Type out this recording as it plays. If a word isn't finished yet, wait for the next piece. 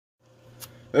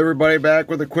Everybody, back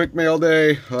with a quick mail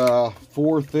day.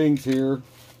 4 things here.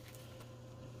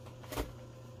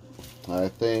 I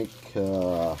think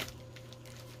I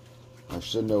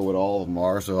should know what all of them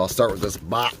are, so I'll start with this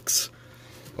box.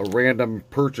 A random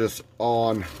purchase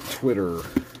on Twitter.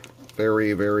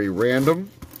 Very, very random.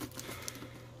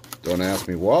 Don't ask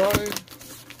me why.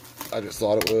 I just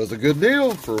thought it was a good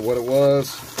deal for what it was,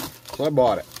 so I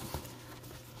bought it.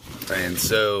 And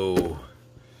so,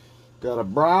 got a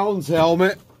Browns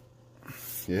helmet.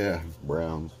 Yeah,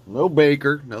 Browns. No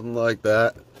Baker, nothing like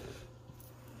that. It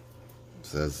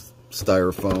says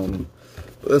styrofoam.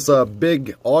 This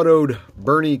big autoed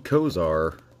Bernie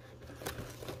Kosar.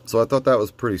 So I thought that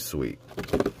was pretty sweet.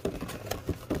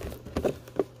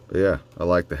 But yeah, I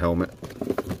like the helmet.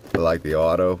 I like the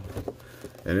auto.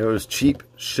 And it was cheap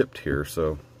shipped here,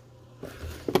 so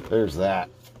there's that.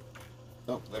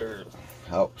 Oh, there.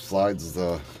 Out slides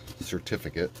the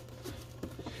certificate.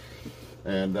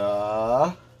 And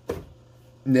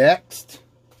next,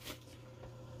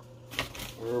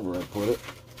 wherever I put it,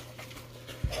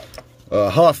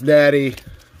 Huff Daddy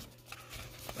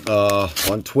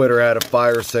on Twitter had a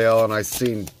fire sale, and I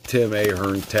seen Tim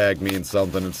Ahern tag me in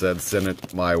something and said send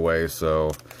it my way.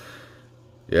 So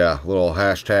yeah, little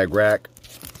hashtag rack.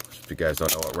 If you guys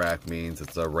don't know what rack means,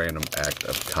 it's a random act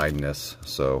of kindness.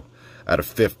 So out of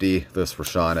 50, this for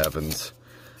Sean Evans.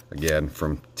 Again,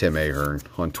 from Tim Ahern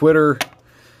on Twitter.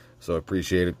 So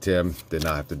appreciate it, Tim. Did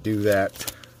not have to do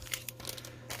that.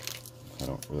 I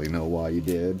don't really know why you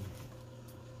did.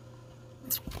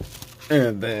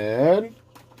 And then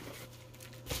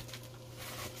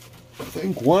I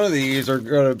think one of these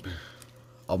are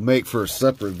I'll make for a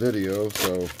separate video,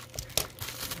 so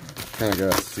kind of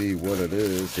gotta see what it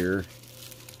is here.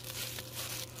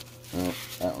 Oh,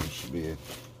 that one should be I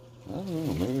don't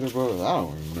know, maybe they're both. I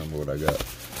don't remember what I got.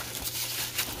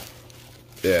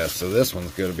 Yeah, so this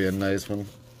one's gonna be a nice one.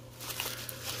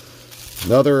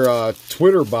 Another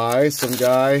Twitter buy, some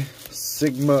guy,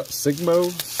 Simo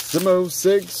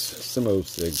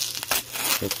Sigs.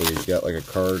 Hopefully he's got like a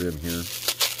card in here.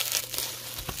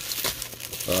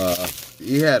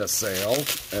 He had a sale,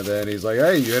 and then he's like,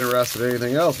 hey, you interested in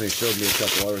anything else? And he showed me a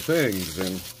couple other things,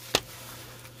 and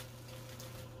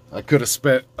I could have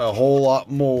spent a whole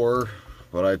lot more,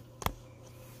 but I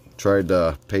tried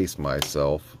to pace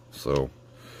myself. So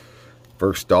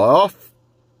first off,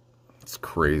 it's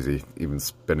crazy even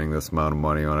spending this amount of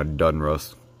money on a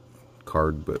Dunruss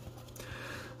card, but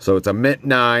so it's a mint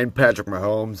 9 Patrick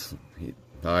Mahomes.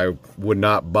 I would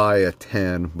not buy a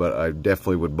 10, but I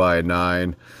definitely would buy a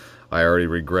 9. I already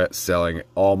regret selling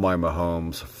all my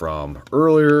Mahomes from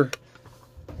earlier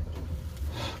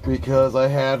because I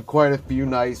had quite a few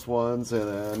nice ones, and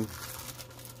then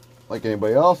like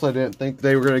anybody else, I didn't think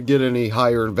they were going to get any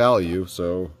higher in value,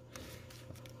 so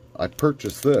I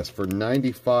purchased this for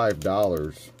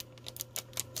 $95,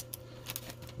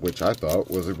 which I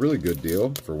thought was a really good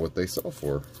deal for what they sell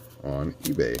for on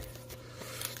eBay.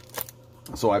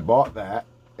 So I bought that,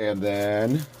 and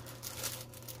then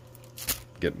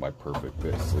getting my perfect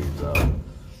fit sleeves out.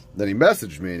 Then he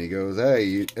messaged me and he goes, hey,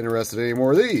 you interested in any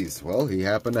more of these? Well, he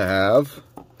happened to have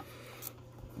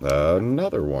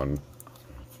another one.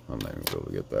 I'm not even able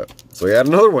to get that. So he had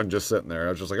another one just sitting there.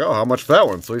 I was just like, oh, how much for that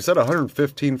one? So he said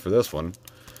 $115 for this one.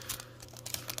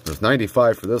 There's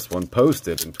 $95 for this one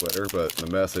posted in Twitter, but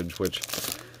the message, which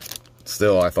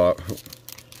still I thought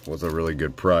was a really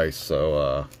good price.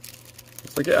 So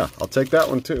it's like, yeah, I'll take that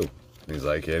one too. And he's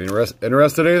like,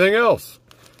 interested in anything else?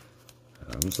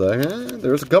 I'm just like,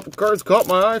 there's a couple cards caught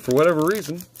my eye for whatever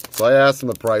reason. So I asked him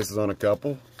the prices on a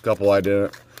couple. I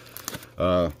didn't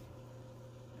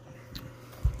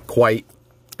quite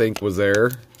think was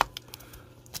there.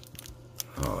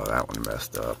 Oh, that one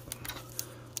messed up.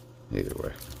 Either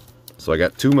way. So I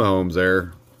got 2 Mahomes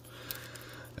there.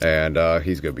 And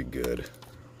he's going to be good.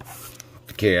 If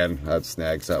you can, I'd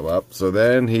snag something up. So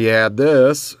then he had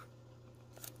this.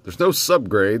 There's no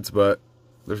subgrades, but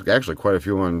there's actually quite a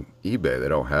few on eBay. They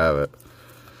don't have it.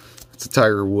 It's a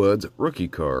Tiger Woods rookie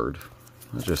card.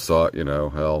 I just thought, you know,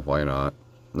 hell, why not?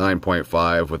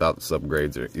 9.5 without the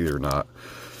subgrades either not.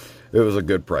 It was a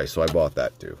good price, so I bought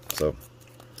that too. So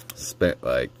spent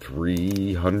like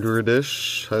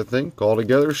 300-ish, I think,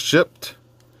 altogether shipped,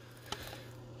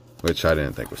 which I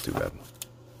didn't think was too bad.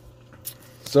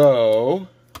 So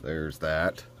there's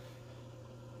that.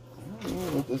 I don't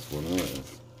know what this one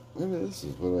is. Maybe this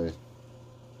is what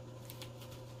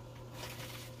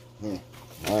I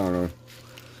don't know.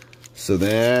 So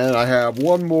then I have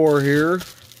one more here.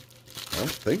 I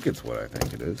don't think it's what I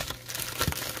think it is.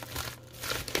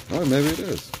 Oh, maybe it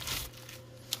is.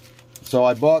 So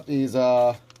I bought these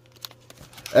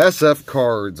SF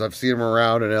cards. I've seen them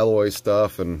around in Eloy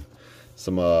stuff and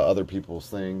some other people's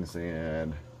things.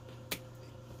 And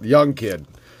the young kid,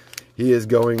 he is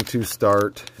going to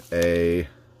start a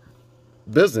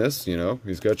business. You know,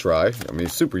 he's going to try. I mean,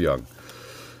 he's super young.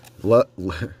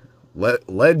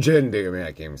 Legendary, I mean,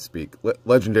 I can't even speak.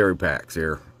 Legendary packs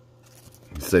here.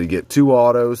 He said you get 2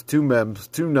 autos, 2 mems,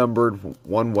 2 numbered,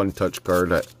 1 one-touch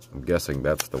card. I'm guessing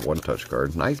that's the one-touch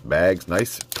card. Nice bags,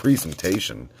 nice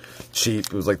presentation. Cheap.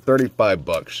 It was like 35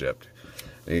 bucks shipped.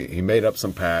 He made up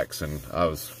some packs, and I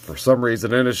was, for some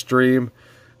reason, in a stream,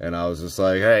 and I was just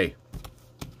like, hey,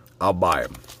 I'll buy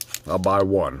them. I'll buy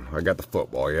one. I got the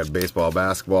football. You had baseball,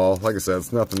 basketball. Like I said,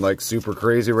 it's nothing like super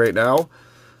crazy right now,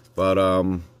 but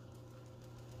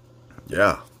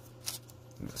yeah.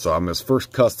 So I'm his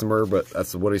first customer, but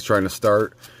that's what he's trying to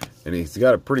start. And he's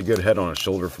got a pretty good head on his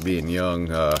shoulder for being young.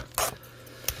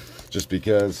 Just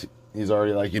because he's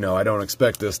already like, you know, I don't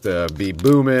expect this to be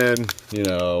booming, you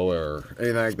know, or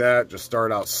anything like that. Just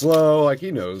start out slow. Like, he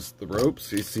knows the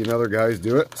ropes. He's seen other guys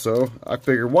do it. So I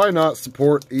figured, why not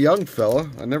support a young fella?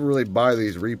 I never really buy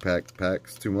these repacked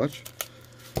packs too much.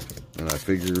 And I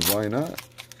figured, why not?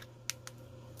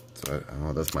 So,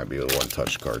 oh, this might be the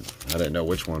one-touch card. I didn't know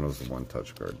which one was the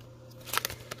one-touch card.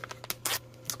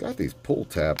 It's got these pull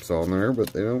tabs on there,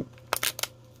 but they don't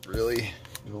really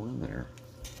go in there.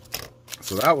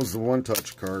 So that was the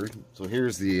one-touch card. So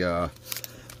here's the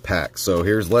pack. So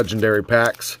here's Legendary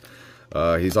Packs.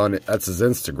 He's on, that's his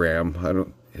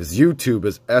Instagram. His YouTube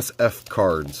is SF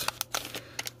Cards.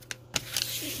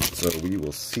 So we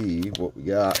will see what we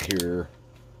got here.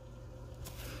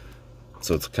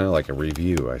 So it's kind of like a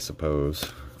review, I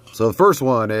suppose. So the first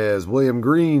one is William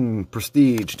Green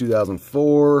Prestige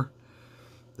 2004.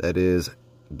 That is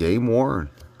game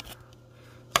worn.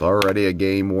 It's already a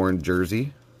game worn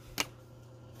jersey.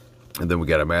 And then we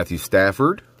got a Matthew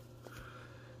Stafford.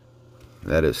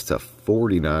 That is to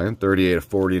 49, 38 of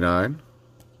 49.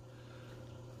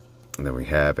 And then we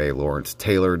have a Lawrence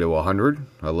Taylor to 100.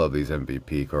 I love these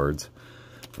MVP cards.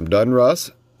 From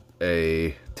Dunruss,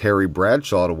 a Terry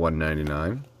Bradshaw to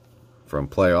 199 from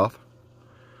Playoff.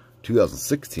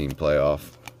 2016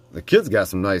 Playoff. The kid's got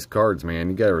some nice cards, man.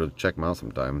 You gotta really check them out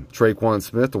sometime. Traquan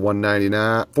Smith to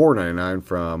 199, 499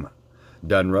 from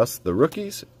Dunruss, the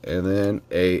rookies. And then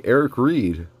a Eric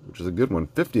Reed, which is a good one.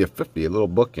 50 of 50, a little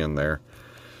book in there.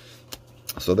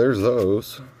 So there's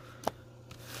those.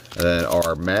 And then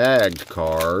our magged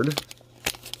card.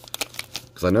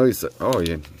 Because I know he said, oh,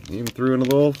 you even threw in a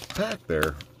little pack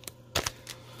there.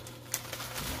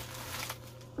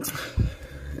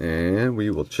 And we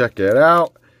will check it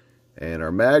out. And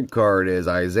our mag card is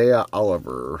Isaiah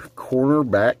Oliver,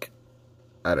 cornerback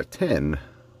out of 10.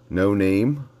 No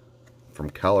name, from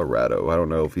Colorado. I don't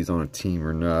know if he's on a team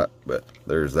or not, but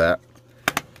there's that.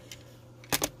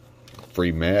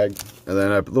 Free mag. And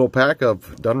then a little pack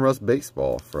of Dunruss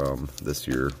baseball from this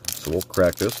year. So we'll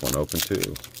crack this one open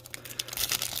too.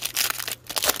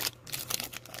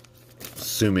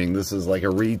 Assuming this is like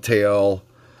a retail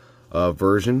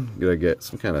version. Gonna get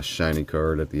some kind of shiny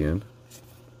card at the end.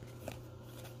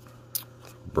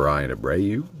 Brian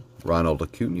Abreu, Ronald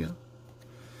Acuna,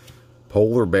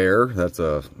 Polar Bear. That's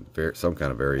some kind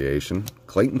of variation.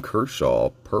 Clayton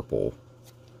Kershaw, purple,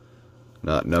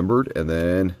 not numbered, and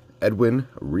then Edwin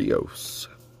Rios.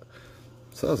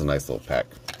 So that was a nice little pack.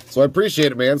 So I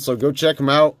appreciate it, man. So go check them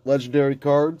out. Legendary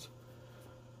cards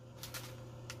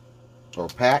or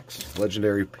packs.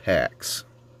 Legendary packs.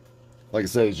 Like I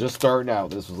said, he's just starting out.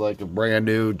 This was like a brand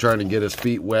new, trying to get his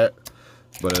feet wet.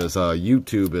 But his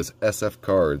YouTube is SF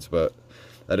Cards. But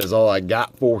that is all I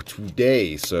got for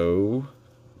today. So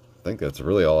I think that's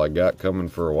really all I got coming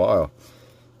for a while.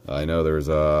 I know there's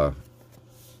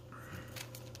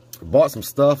bought some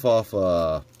stuff off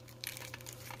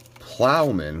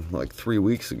Plowman like 3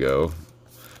 weeks ago.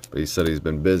 But he said he's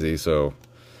been busy, so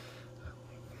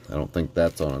I don't think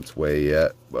that's on its way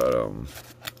yet. But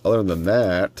other than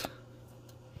that,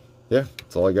 yeah,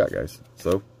 that's all I got, guys.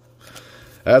 So,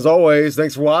 as always,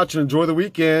 thanks for watching. Enjoy the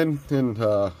weekend. And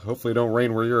hopefully it don't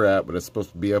rain where you're at, but it's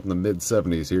supposed to be up in the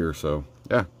mid-70s here. So,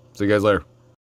 yeah, see you guys later.